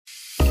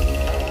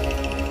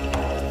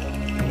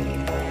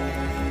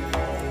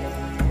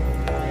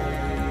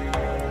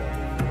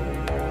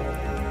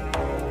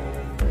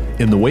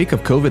In the wake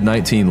of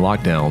COVID-19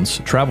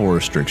 lockdowns, travel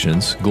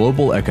restrictions,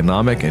 global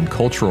economic and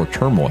cultural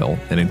turmoil,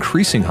 and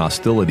increasing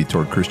hostility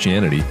toward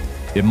Christianity,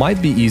 it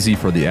might be easy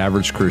for the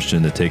average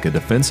Christian to take a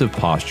defensive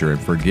posture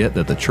and forget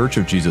that the Church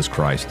of Jesus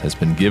Christ has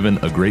been given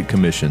a great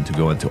commission to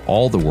go into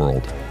all the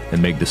world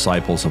and make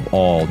disciples of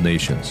all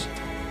nations.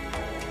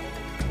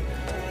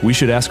 We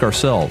should ask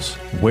ourselves,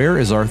 where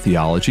is our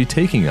theology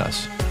taking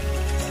us?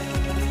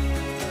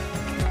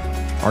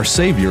 Our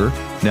Savior,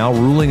 now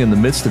ruling in the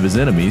midst of his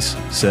enemies,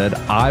 said,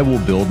 "I will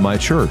build my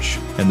church,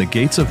 and the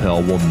gates of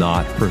hell will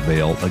not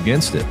prevail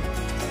against it."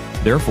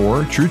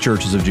 Therefore, true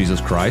churches of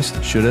Jesus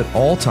Christ should at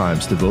all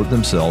times devote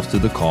themselves to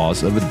the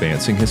cause of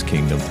advancing his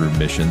kingdom through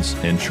missions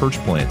and church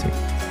planting.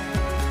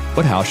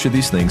 But how should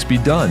these things be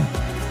done?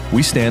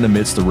 We stand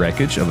amidst the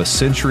wreckage of a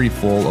century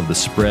full of the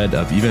spread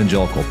of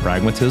evangelical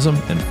pragmatism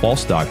and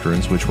false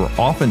doctrines which were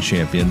often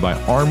championed by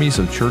armies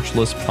of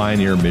churchless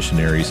pioneer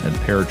missionaries and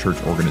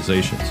parachurch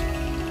organizations.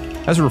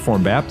 As a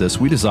Reformed Baptist,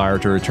 we desire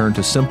to return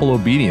to simple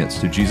obedience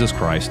to Jesus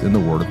Christ and the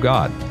Word of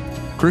God.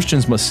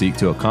 Christians must seek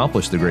to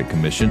accomplish the Great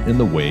Commission in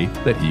the way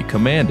that He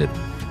commanded.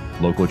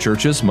 Local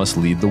churches must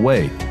lead the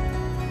way.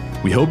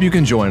 We hope you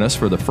can join us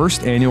for the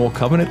first annual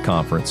Covenant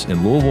Conference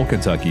in Louisville,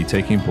 Kentucky,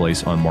 taking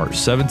place on March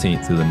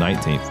 17th through the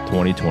 19th,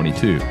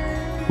 2022.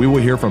 We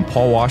will hear from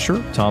Paul Washer,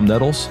 Tom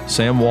Nettles,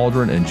 Sam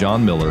Waldron, and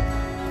John Miller,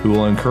 who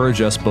will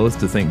encourage us both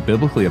to think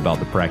biblically about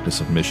the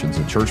practice of missions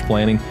and church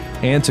planting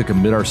and to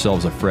commit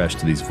ourselves afresh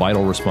to these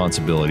vital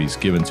responsibilities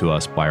given to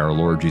us by our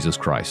Lord Jesus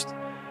Christ.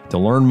 To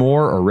learn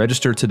more or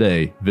register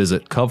today,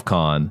 visit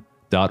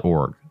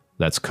covcon.org.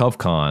 That's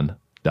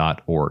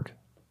covcon.org.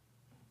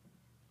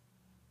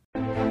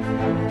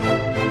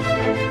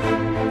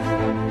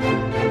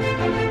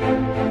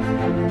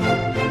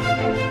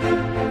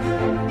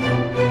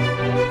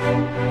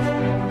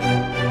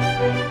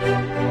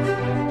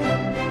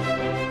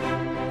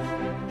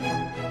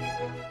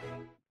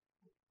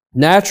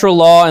 Natural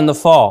law and the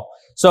fall.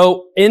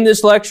 So in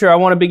this lecture, I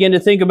want to begin to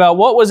think about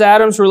what was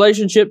Adam's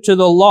relationship to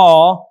the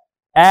law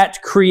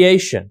at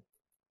creation,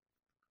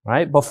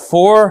 right?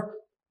 Before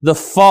the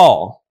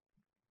fall.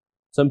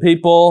 Some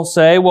people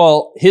say,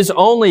 well, his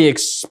only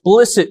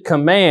explicit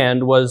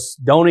command was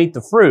don't eat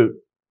the fruit.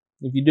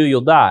 If you do,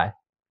 you'll die.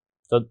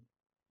 So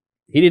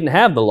he didn't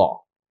have the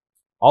law.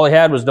 All he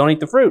had was don't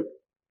eat the fruit.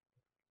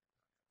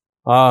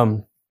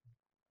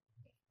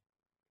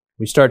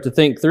 We start to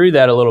think through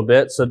that a little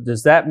bit. So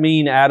does that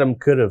mean Adam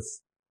could have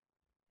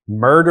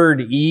murdered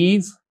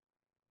Eve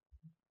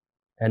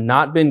and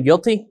not been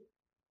guilty?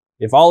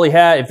 If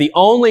the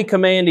only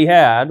command he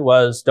had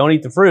was don't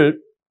eat the fruit,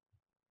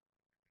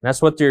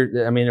 that's what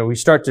we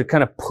start to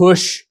kind of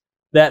push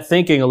that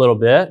thinking a little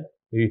bit.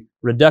 We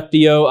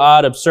reductio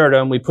ad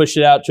absurdum, we push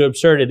it out to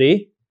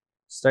absurdity.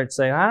 Start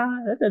saying,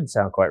 that doesn't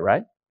sound quite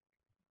right.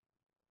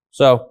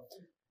 So,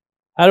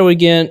 how do we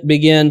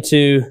begin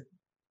to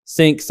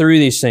think through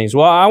these things?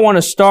 Well, I want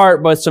to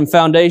start with some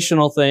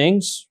foundational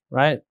things,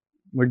 right?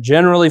 We're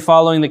generally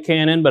following the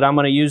canon, but I'm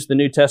going to use the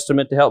New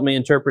Testament to help me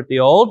interpret the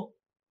Old.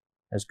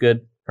 That's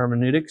good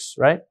hermeneutics,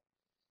 right?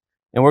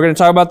 And we're going to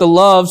talk about the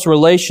law's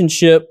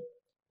relationship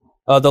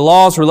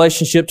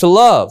to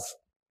love.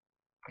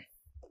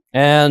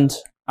 And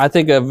I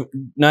think a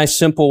nice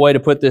simple way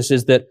to put this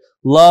is that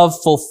love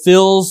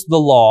fulfills the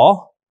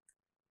law,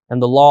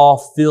 and the law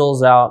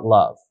fills out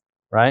love,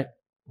 right?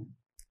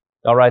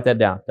 I'll write that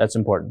down. That's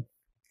important.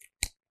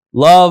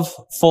 Love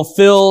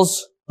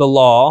fulfills the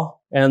law,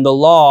 and the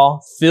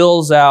law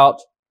fills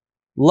out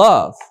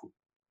love.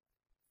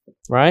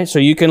 Right? So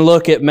you can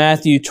look at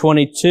Matthew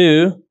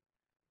 22,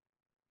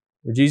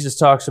 where Jesus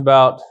talks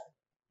about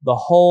the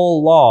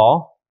whole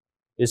law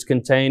is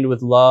contained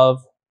with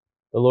love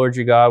the Lord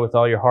your God with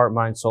all your heart,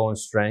 mind, soul, and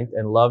strength,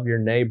 and love your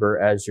neighbor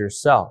as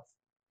yourself.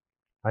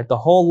 Right? The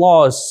whole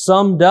law is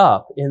summed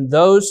up in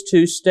those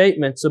two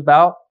statements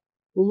about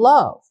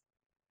love,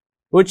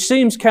 which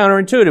seems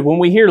counterintuitive. When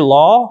we hear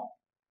law,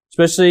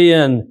 especially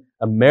in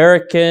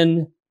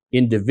American,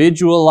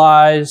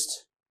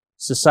 individualized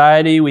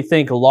society, we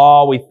think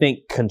law, we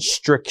think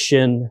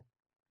constriction,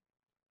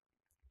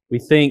 we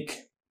think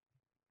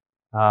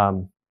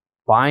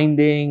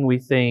binding, we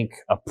think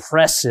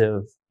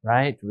oppressive,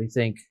 right? We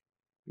think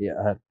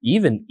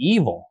even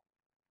evil,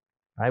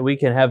 right?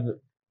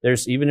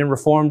 There's even in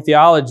Reformed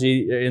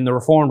theology, in the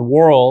Reformed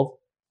world,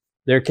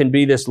 there can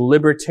be this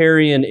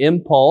libertarian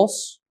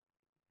impulse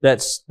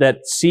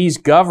that sees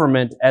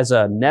government as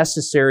a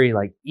necessary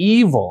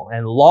evil,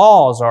 and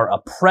laws are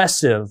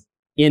oppressive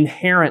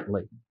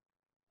inherently.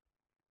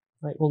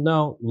 Right? Well,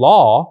 no,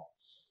 law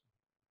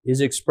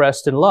is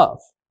expressed in love.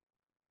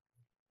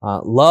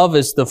 Love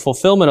is the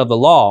fulfillment of the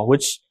law,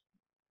 which,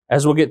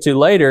 as we'll get to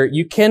later,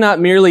 you cannot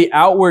merely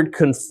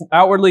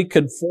outwardly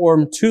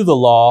conform to the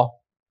law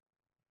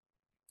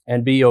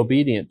and be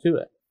obedient to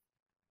it.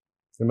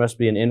 There must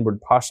be an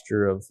inward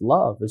posture of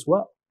love as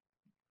well.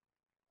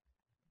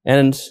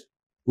 And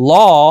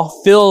law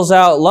fills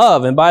out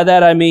love. And by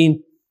that I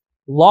mean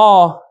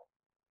law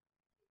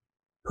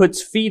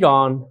puts feet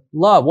on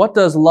love. What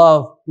does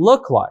love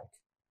look like?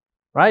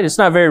 right? It's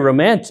not very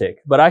romantic,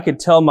 but I could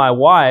tell my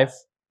wife,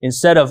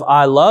 instead of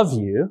I love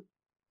you,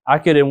 I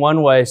could in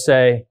one way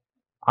say,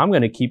 I'm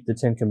going to keep the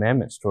 10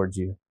 Commandments towards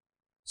you,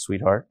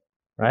 sweetheart,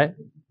 right?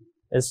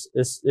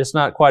 It's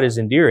not quite as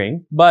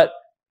endearing, but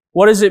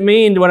what does it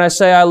mean when I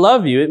say I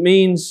love you? It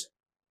means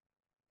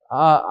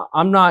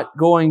I'm not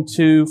going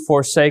to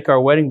forsake our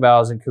wedding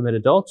vows and commit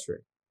adultery.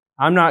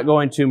 I'm not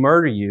going to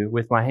murder you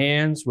with my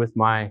hands, with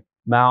my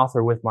mouth,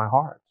 or with my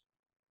heart.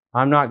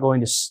 I'm not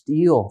going to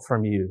steal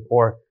from you,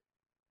 or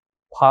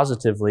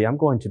positively, I'm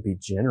going to be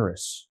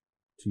generous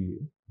to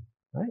you,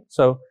 right?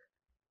 So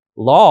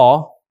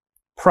law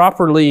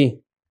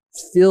properly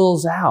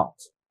fills out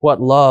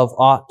what love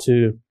ought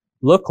to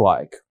look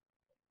like.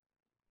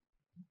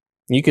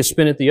 You could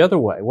spin it the other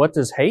way. What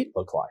does hate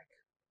look like?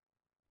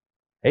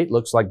 Hate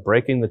looks like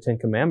breaking the 10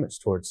 Commandments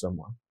towards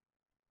someone.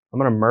 I'm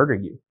going to murder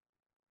you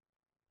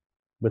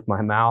with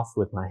my mouth,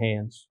 with my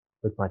hands,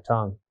 with my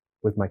tongue,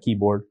 with my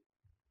keyboard,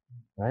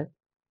 right?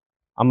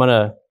 I'm going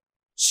to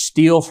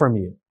steal from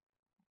you,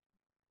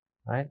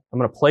 right? I'm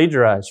going to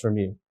plagiarize from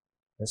you.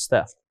 That's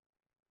theft.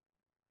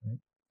 Right?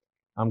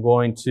 I'm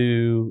going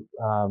to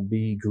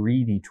be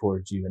greedy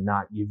towards you and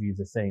not give you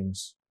the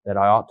things that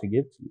I ought to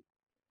give to you.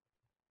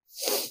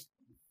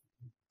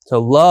 So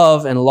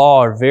love and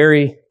law are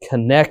very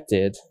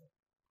connected,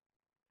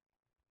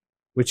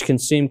 which can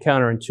seem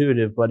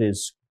counterintuitive, but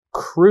is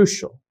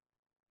crucial.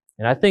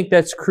 And I think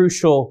that's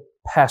crucial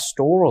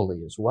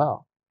pastorally as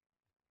well.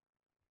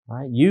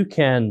 Right? You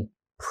can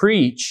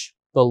preach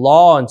the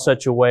law in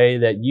such a way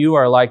that you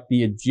are like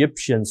the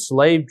Egyptian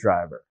slave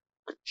driver.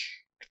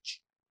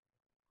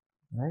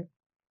 Right?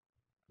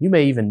 You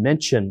may even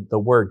mention the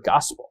word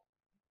gospel.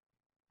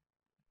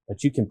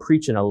 But you can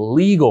preach in a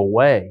legal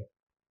way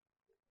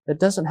that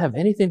doesn't have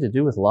anything to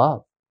do with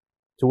love,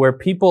 to where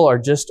people are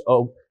just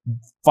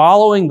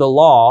following the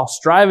law,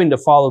 striving to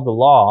follow the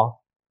law,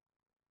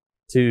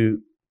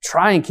 to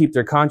try and keep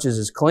their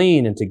consciences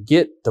clean and to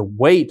get the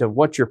weight of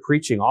what you're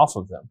preaching off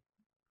of them.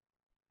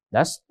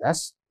 No.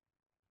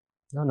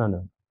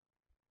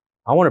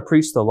 I want to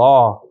preach the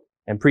law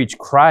and preach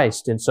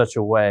Christ in such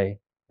a way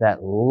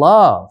that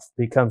love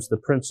becomes the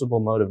principal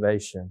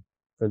motivation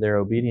for their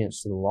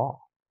obedience to the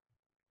law.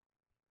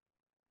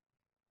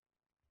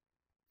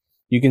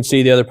 You can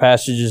see the other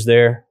passages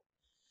there.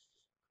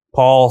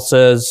 Paul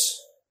says,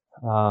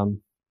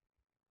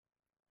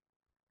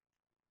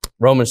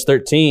 Romans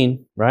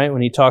 13, right?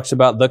 When he talks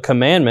about the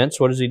commandments,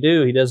 what does he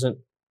do? He doesn't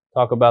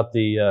talk about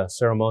the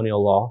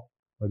ceremonial law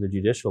or the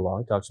judicial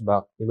law.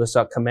 He lists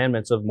out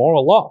commandments of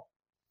moral law.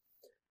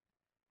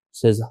 He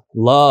says,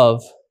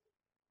 love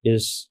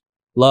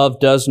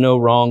does no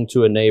wrong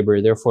to a neighbor.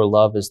 Therefore,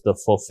 love is the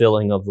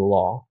fulfilling of the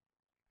law.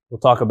 We'll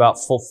talk about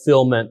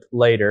fulfillment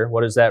later.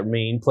 What does that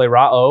mean?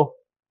 Plerao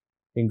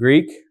in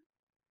Greek.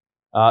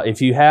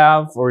 If you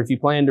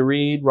plan to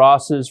read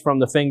Ross's From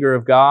the Finger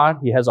of God,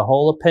 he has a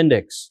whole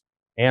appendix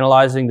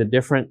analyzing the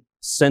different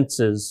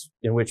senses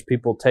in which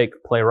people take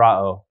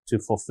plerao to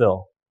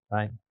fulfill,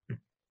 right?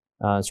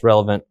 It's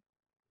relevant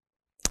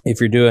if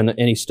you're doing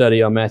any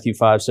study on Matthew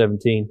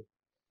 5:17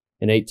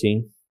 and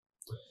 18.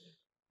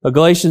 But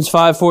Galatians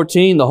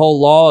 5:14, the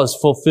whole law is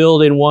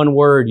fulfilled in one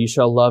word: you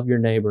shall love your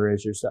neighbor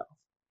as yourself,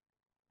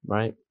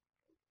 right?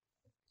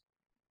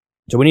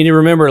 So we need to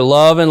remember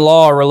love and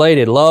law are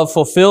related. Love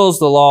fulfills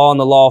the law and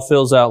the law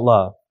fills out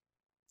love.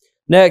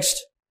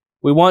 Next,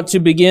 we want to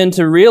begin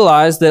to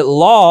realize that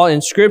law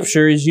in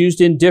Scripture is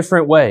used in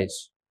different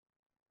ways.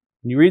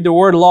 When you read the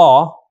word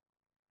law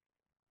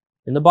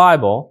in the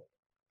Bible,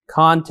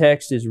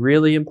 context is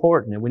really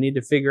important, and we need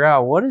to figure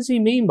out, what does he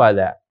mean by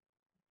that?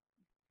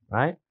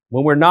 Right?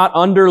 When we're not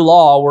under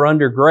law, we're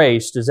under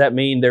grace. Does that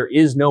mean there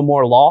is no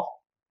more law?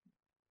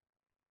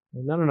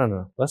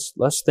 No.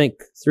 Let's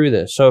think through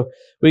this. So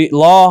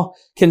law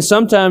can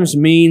sometimes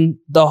mean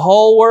the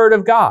whole Word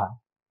of God,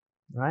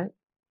 right?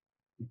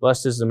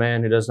 Blessed is the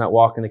man who does not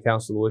walk in the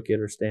counsel of the wicked,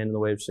 or stand in the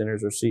way of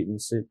sinners, or sit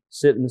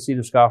in the seat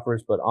of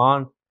scoffers, but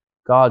on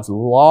God's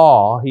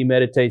law he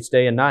meditates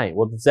day and night.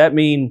 Well, does that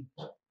mean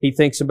he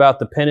thinks about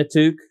the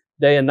Pentateuch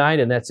day and night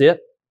and that's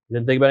it? He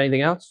doesn't think about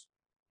anything else?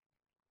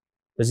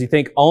 Does he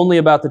think only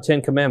about the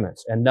 10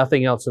 Commandments and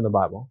nothing else in the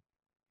Bible?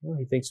 No,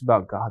 he thinks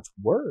about God's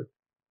Word.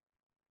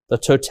 The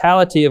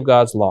totality of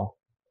God's law.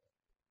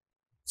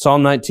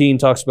 Psalm 19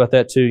 talks about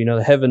that too.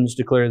 The heavens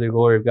declare the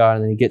glory of God,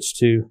 and then he gets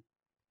to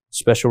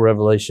special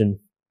revelation,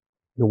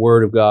 the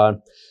Word of God.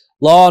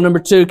 Law number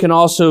 2 can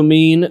also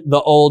mean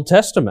the Old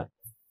Testament.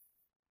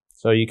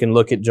 So you can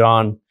look at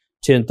John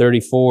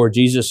 10:34.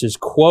 Jesus is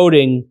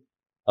quoting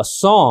a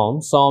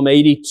psalm, Psalm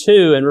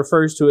 82, and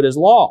refers to it as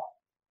law.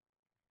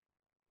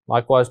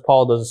 Likewise,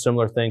 Paul does a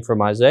similar thing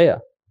from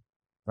Isaiah,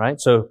 right?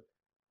 So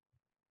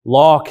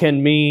law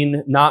can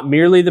mean not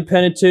merely the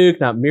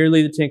Pentateuch, not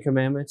merely the 10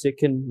 Commandments. It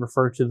can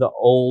refer to the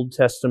Old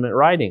Testament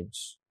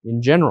writings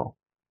in general.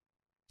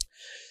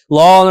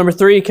 Law number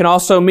 3 can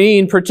also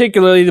mean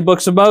particularly the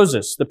books of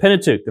Moses, the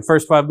Pentateuch, the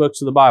first 5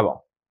 books of the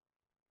Bible.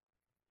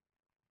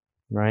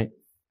 Right?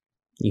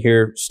 You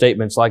hear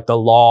statements like the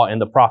law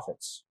and the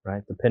prophets,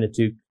 right? The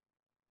Pentateuch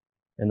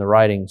and the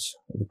writings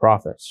of the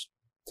prophets.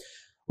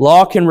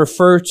 Law can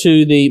refer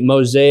to the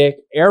Mosaic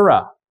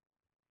era.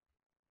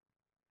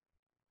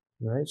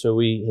 Right? So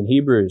we, in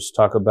Hebrews,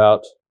 talk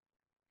about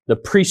the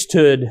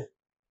priesthood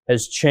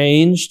has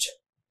changed,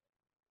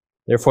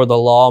 therefore the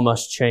law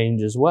must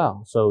change as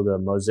well. So the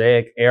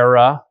Mosaic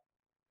era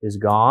is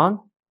gone,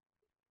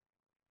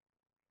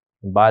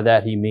 and by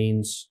that he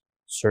means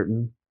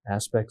certain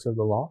aspects of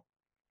the law.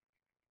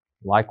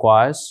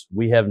 Likewise,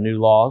 we have new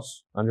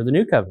laws under the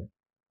new covenant.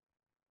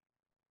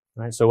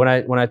 Right? So when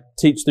I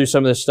teach through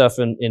some of this stuff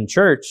in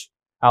church,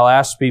 I'll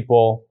ask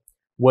people,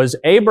 was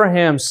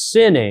Abraham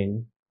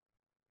sinning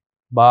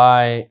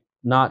by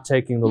not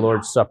taking the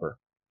Lord's Supper?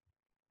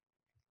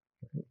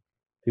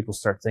 People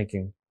start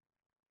thinking,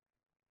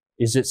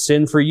 is it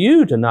sin for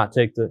you to not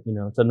take to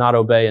not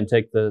obey and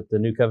take the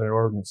new covenant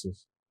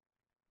ordinances?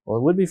 Well,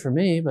 it would be for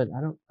me, but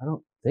I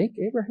don't think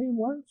Abraham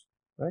was,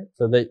 right?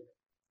 So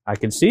I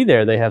can see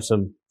there they have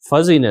some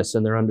fuzziness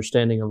in their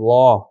understanding of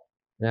law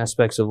and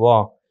aspects of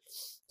law.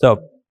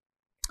 So,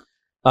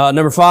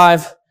 number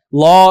 5,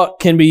 law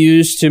can be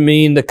used to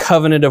mean the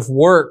covenant of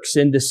works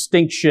in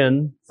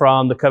distinction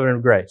from the covenant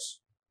of grace.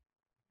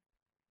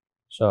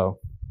 So,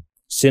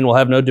 sin will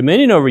have no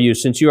dominion over you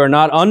since you are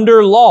not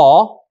under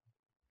law,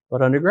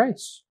 but under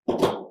grace.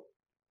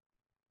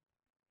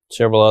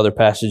 Several other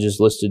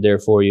passages listed there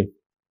for you.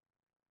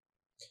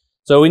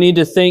 So we need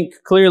to think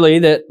clearly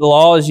that the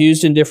law is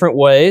used in different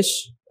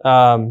ways.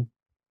 That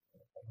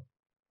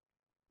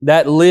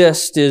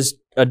list is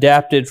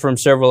adapted from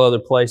several other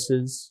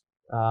places.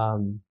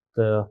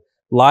 The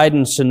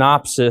Leiden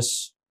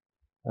synopsis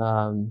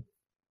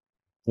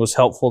was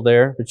helpful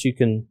there, but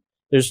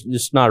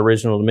it's not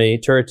original to me.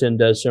 Turretin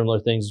does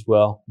similar things as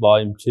well,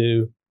 volume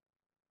 2.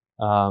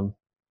 I'll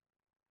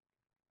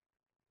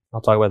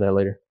talk about that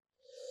later.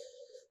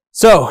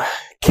 So,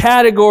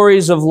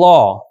 categories of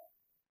law.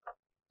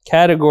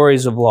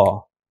 Categories of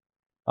law.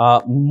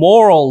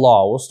 Moral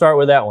law. We'll start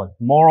with that one.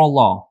 Moral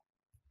law.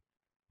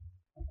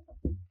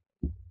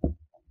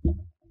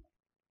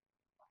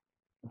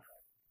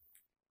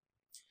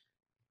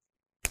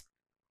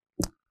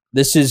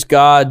 This is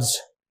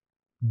God's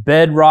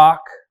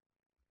bedrock,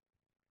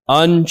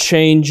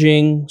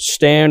 unchanging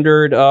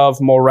standard of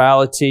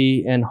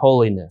morality and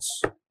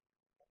holiness.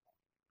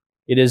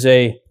 It is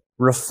a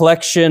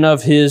reflection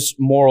of His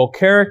moral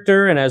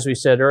character, and as we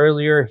said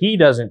earlier, He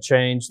doesn't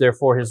change,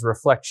 therefore His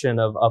reflection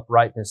of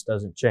uprightness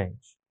doesn't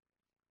change.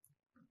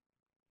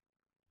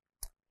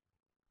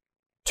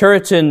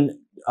 Turretin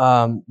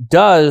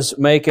does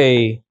make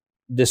a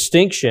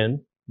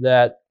distinction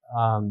that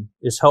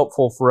is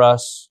helpful for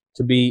us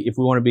to be, if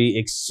we want to be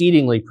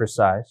exceedingly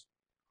precise.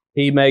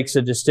 He makes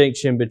a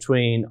distinction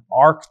between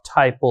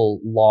archetypal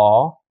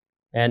law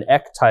and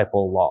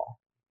ectypal law.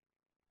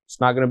 It's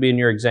not going to be in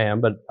your exam,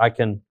 but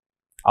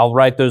I'll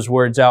write those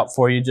words out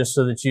for you just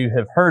so that you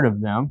have heard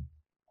of them.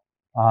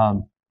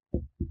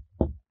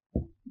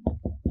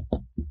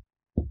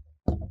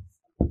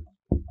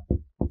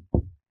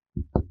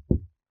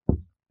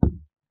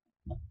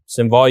 It's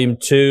in volume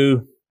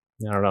 2,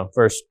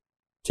 first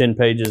 10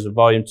 pages of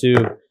volume 2.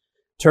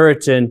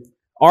 Turretin,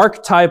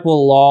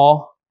 archetypal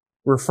law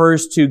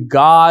refers to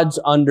God's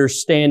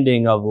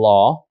understanding of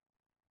law,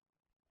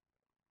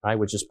 right,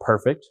 which is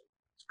perfect,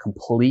 it's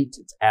complete,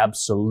 it's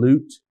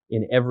absolute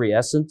in every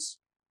essence.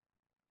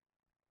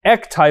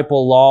 Ectypal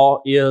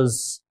law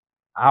is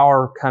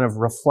our kind of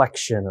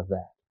reflection of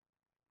that.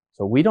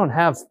 So we don't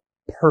have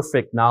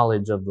perfect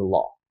knowledge of the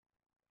law.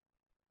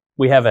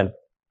 We have an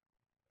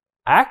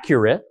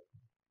accurate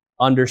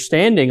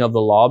understanding of the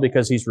law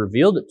because He's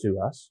revealed it to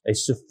us, a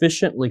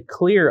sufficiently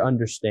clear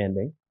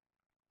understanding,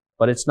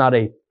 but it's not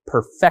a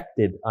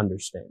perfected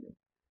understanding.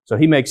 So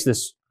he makes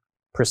this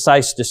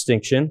precise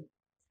distinction.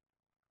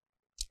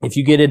 If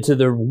you get into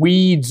the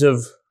weeds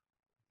of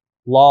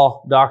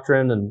law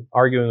doctrine and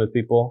arguing with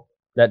people,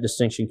 that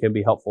distinction can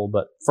be helpful,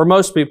 but for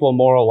most people,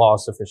 moral law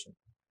is sufficient.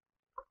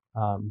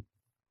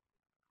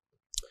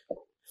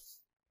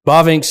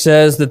 Bavinck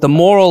says that the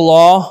moral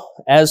law,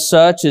 as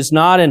such, is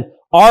not an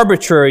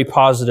arbitrary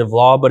positive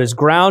law, but is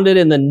grounded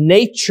in the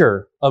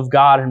nature of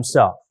God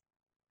Himself.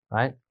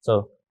 Right?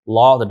 So,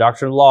 law, the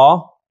doctrine of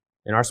law,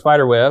 in our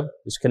spider web,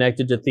 is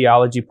connected to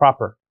theology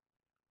proper.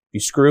 If you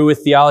screw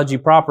with theology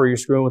proper, you're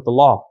screwing with the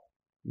law.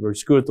 If you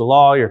screw with the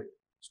law, you're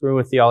screwing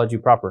with theology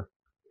proper.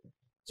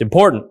 It's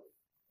important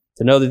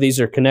to know that these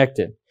are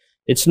connected.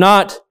 It's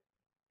not,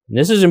 and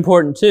this is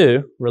important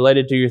too,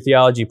 related to your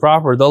theology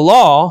proper, the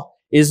law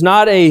is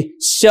not a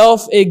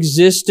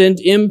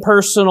self-existent,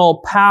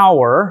 impersonal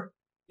power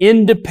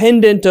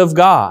independent of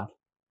God.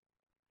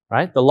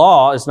 Right? The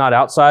law is not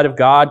outside of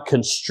God,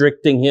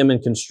 constricting Him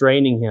and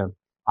constraining Him.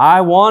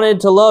 I wanted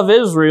to love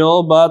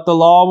Israel, but the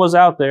law was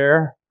out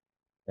there,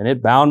 and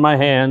it bound my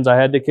hands. I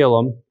had to kill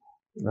them.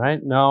 Right?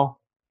 No,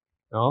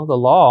 the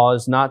law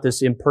is not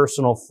this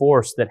impersonal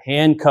force that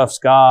handcuffs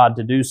God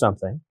to do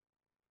something.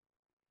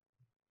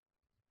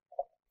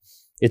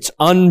 It's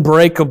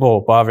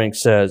unbreakable, Bavinck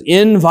says,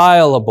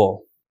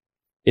 inviolable.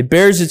 It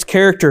bears its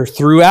character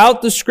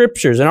throughout the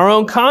Scriptures, and our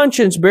own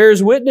conscience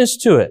bears witness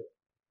to it.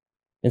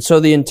 And so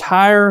the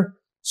entire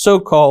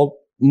so-called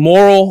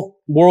moral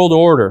world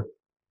order,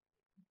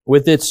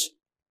 with its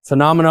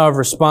phenomena of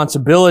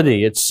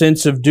responsibility, its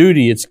sense of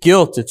duty, its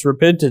guilt, its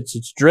repentance,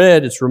 its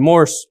dread, its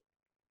remorse,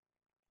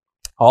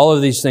 all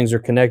of these things are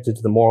connected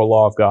to the moral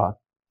law of God.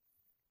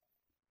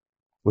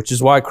 Which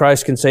is why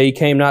Christ can say He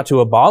came not to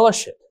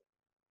abolish it.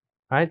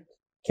 Right?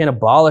 Can't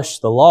abolish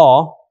the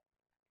law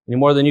any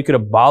more than you could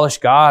abolish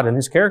God and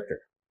His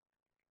character.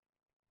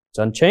 It's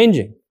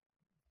unchanging.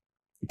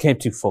 He came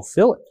to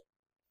fulfill it.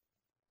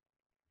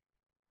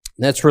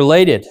 And that's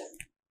related,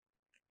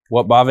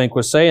 what Bavinck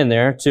was saying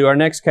there, to our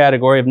next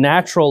category of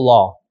natural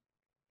law.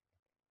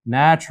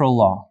 Natural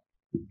law.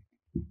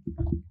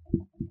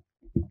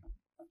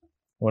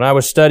 When I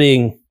was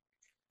studying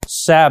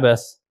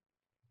Sabbath,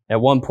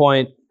 at one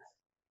point,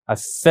 I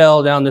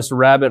fell down this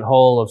rabbit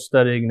hole of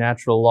studying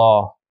natural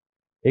law.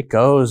 It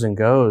goes and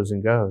goes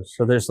and goes.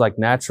 So there's like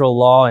natural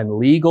law and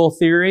legal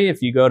theory.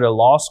 If you go to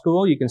law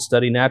school, you can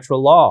study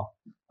natural law.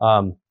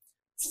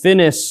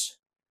 Finis,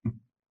 I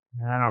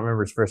don't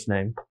remember his first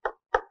name,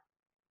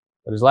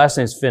 but his last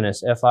name is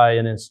Finis,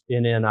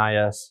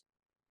 F-I-N-N-I-S.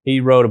 He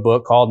wrote a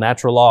book called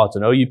Natural Law. It's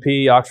an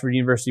OUP, Oxford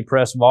University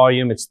Press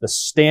volume. It's the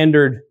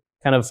standard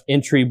kind of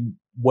entry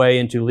way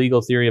into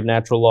legal theory of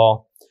natural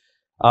law.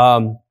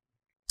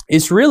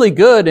 It's really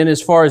good in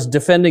as far as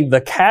defending the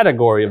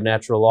category of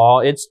natural law.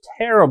 It's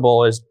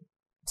terrible as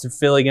to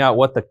filling out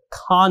what the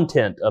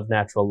content of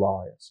natural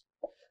law is.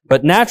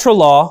 But natural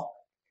law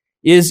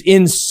is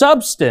in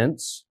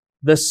substance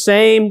the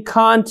same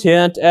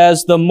content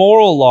as the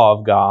moral law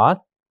of God,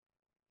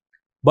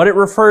 but it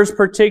refers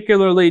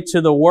particularly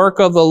to the work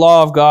of the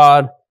law of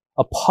God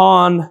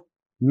upon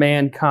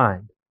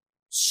mankind,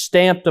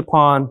 stamped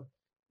upon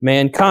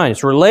mankind.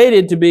 It's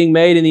related to being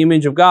made in the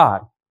image of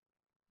God.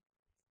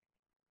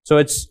 So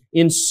it's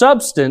in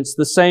substance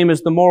the same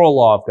as the moral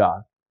law of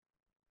God.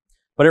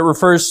 But it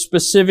refers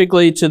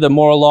specifically to the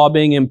moral law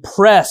being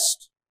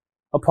impressed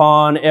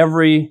upon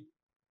every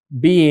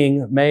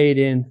being made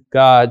in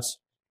God's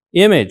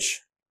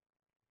image.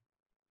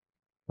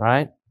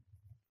 Right?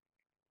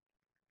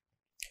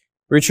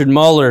 Richard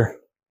Muller,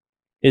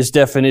 his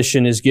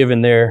definition is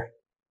given there.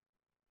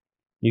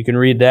 You can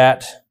read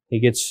that. He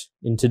gets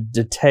into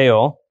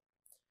detail.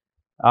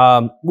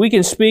 We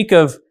can speak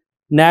of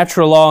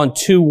natural law in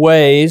two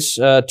ways.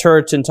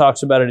 Turretin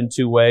talks about it in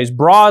two ways.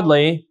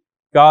 Broadly,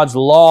 God's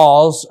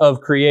laws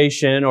of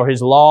creation or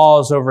His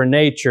laws over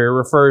nature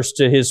refers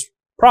to His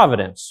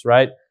providence,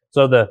 right?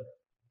 So the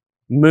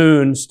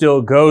moon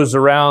still goes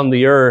around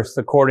the earth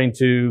according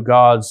to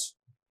God's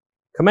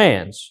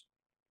commands.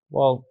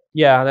 Well,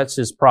 yeah, that's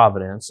His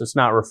providence. It's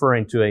not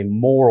referring to a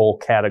moral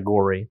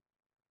category.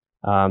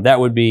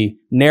 That would be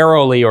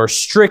narrowly or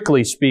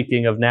strictly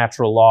speaking of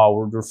natural law,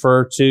 would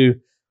refer to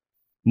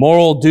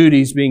moral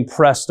duties being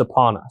pressed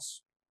upon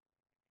us.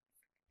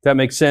 If that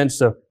makes sense?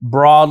 So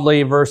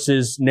broadly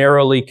versus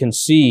narrowly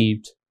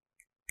conceived.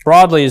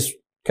 Broadly is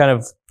kind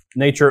of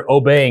nature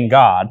obeying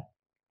God.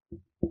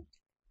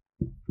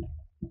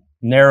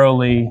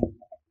 Narrowly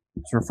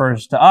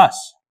refers to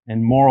us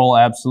and moral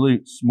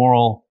absolutes,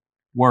 moral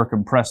work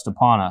impressed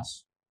upon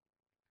us.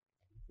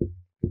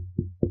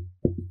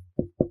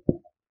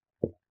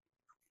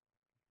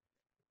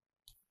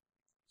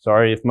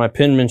 Sorry if my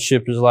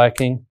penmanship is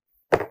lacking.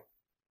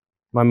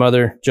 My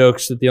mother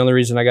jokes that the only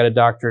reason I got a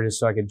doctorate is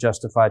so I could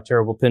justify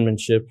terrible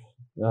penmanship.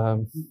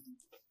 And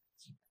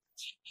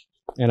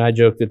I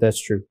joke that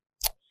that's true.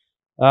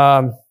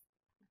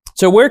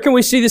 So where can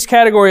we see this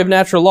category of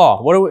natural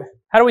law?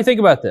 How do we think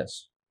about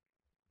this?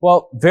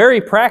 Well, very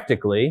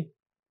practically,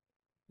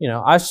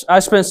 I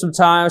spent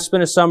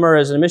a summer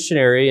as a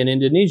missionary in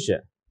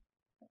Indonesia.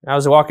 I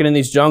was walking in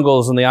these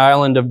jungles on the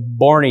island of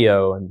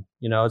Borneo, and,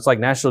 it's like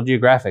National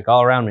Geographic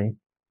all around me.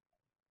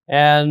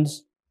 And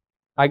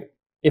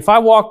if I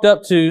walked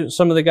up to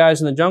some of the guys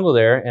in the jungle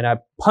there and I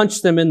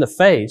punched them in the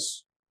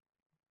face,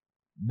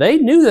 they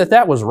knew that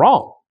that was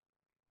wrong.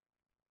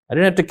 I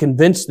didn't have to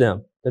convince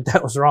them that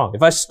that was wrong.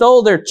 If I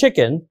stole their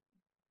chicken,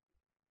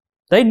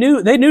 they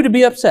knew to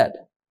be upset.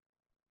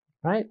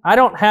 Right? I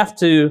don't have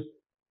to,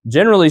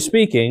 generally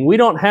speaking, we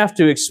don't have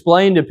to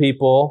explain to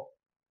people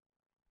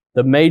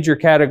the major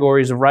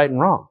categories of right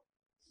and wrong.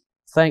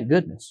 Thank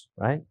goodness,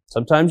 right?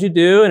 Sometimes you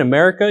do. In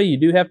America, you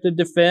do have to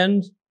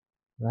defend,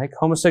 like,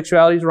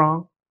 homosexuality is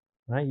wrong,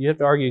 right? You have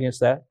to argue against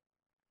that.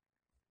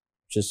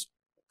 Just,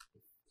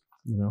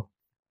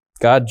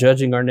 God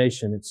judging our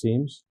nation, it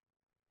seems.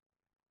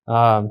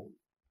 But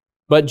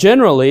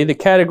generally, the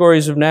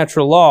categories of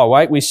natural law,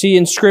 right? We see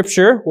in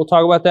Scripture, we'll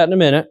talk about that in a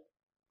minute.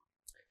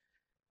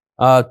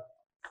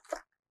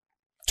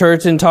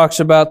 Turretin talks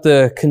about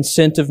the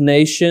consent of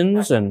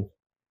nations and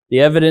the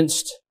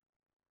evidenced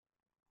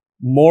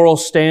moral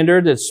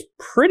standard that's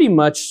pretty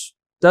much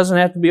doesn't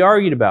have to be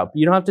argued about.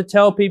 You don't have to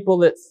tell people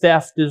that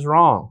theft is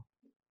wrong,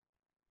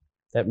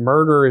 that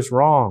murder is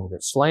wrong,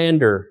 that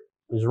slander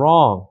is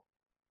wrong.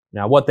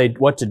 Now, what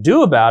to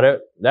do about it,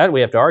 that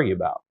we have to argue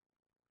about.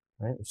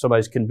 Right? If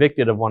somebody's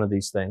convicted of one of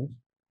these things.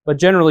 But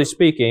generally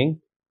speaking,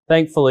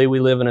 thankfully,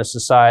 we live in a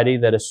society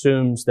that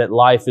assumes that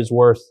life is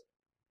worth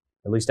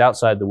at least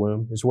outside the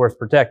womb, is worth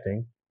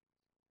protecting.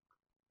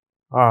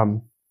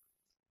 And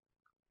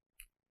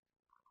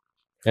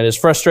as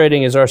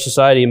frustrating as our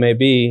society may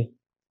be,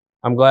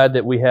 I'm glad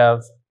that we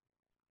have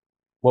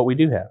what we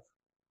do have,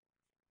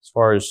 as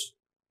far as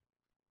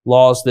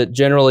laws that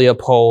generally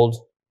uphold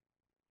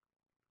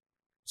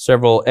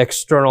several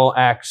external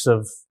acts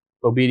of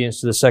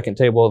obedience to the second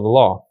table of the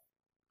law.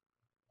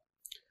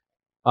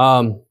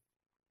 On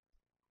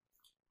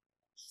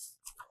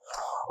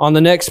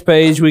the next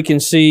page, we can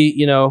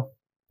see,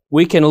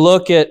 we can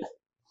look at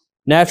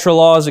natural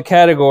law as a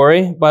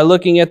category by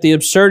looking at the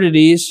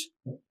absurdities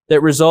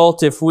that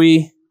result if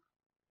we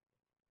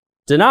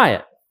deny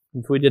it,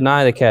 if we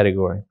deny the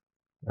category,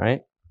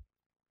 right?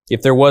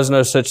 If there was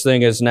no such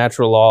thing as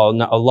natural law,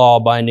 a law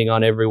binding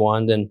on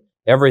everyone, then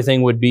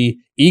everything would be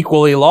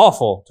equally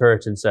lawful,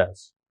 Turretin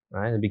says,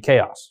 right? It'd be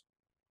chaos.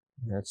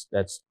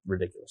 That's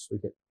ridiculous.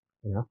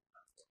 And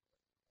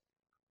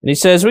he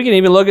says we can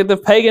even look at the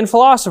pagan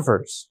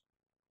philosophers,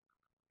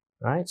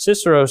 right?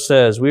 Cicero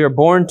says we are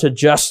born to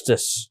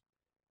justice,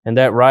 and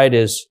that right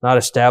is not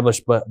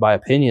established but by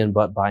opinion,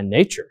 but by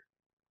nature.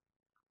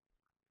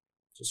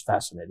 Just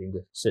fascinating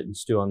to sit and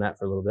stew on that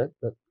for a little bit.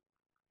 But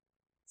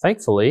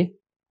thankfully,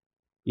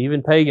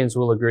 even pagans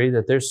will agree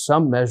that there's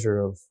some measure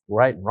of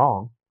right and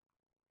wrong,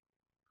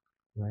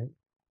 right?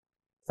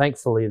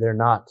 Thankfully, they're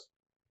not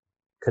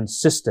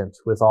consistent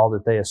with all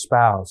that they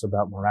espouse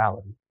about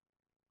morality,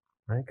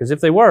 right? Because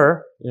if they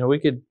were, your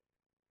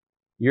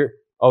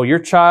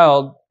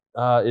child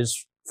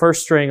is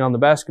first string on the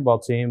basketball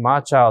team, my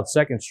child's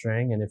second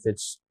string, and if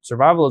it's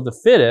survival of the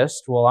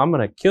fittest, well, I'm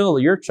going to kill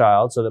your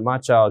child so that my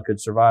child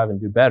could survive and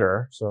do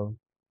better. So,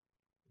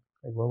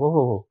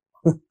 whoa.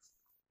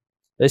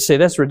 They say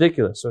that's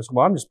ridiculous. So it's,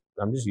 well,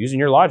 I'm just using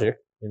your logic,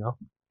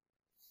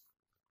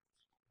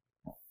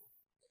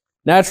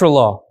 Natural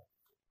law.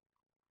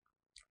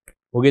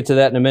 We'll get to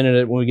that in a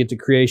minute when we get to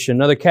creation.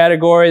 Another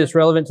category that's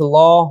relevant to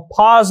law,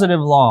 positive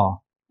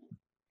law.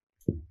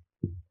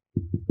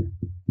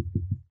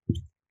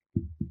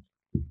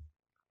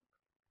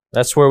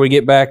 That's where we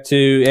get back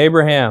to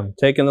Abraham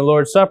taking the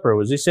Lord's Supper.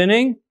 Was he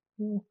sinning?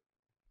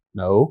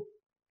 No.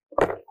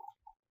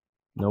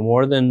 No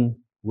more than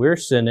we're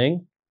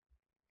sinning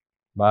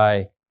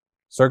by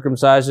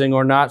circumcising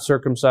or not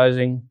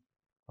circumcising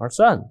our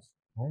sons.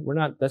 Right? We're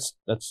not. It's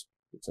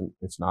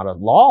not a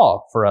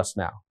law for us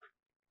now.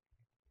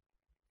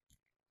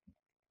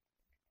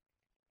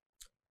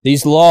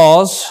 These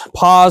laws,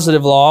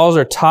 positive laws,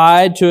 are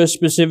tied to a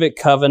specific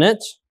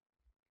covenant.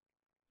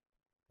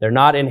 They're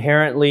not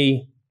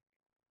inherently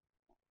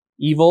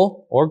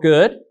evil or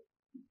good.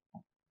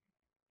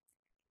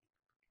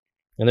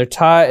 And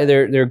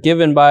they're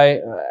given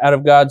out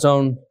of God's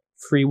own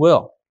free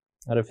will,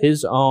 out of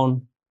His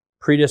own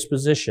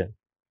predisposition.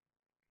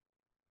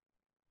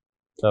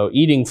 So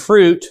eating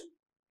fruit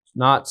is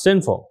not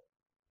sinful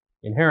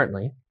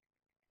inherently.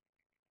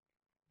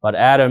 But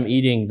Adam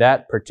eating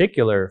that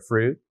particular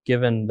fruit,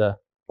 given the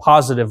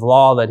positive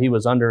law that he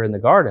was under in the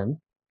garden,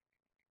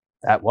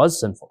 that was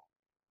sinful.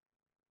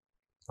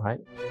 All right?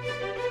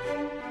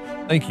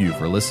 Thank you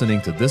for listening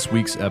to this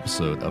week's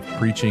episode of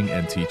Preaching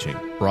and Teaching,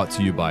 brought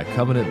to you by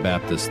Covenant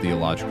Baptist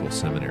Theological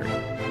Seminary.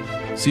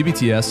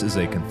 CBTS is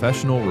a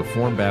confessional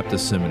Reformed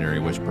Baptist seminary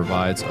which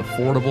provides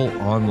affordable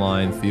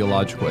online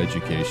theological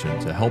education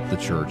to help the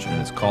church in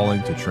its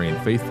calling to train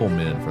faithful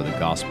men for the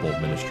gospel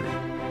ministry.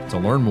 To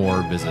learn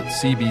more, visit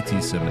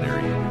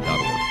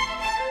cbtseminary.org.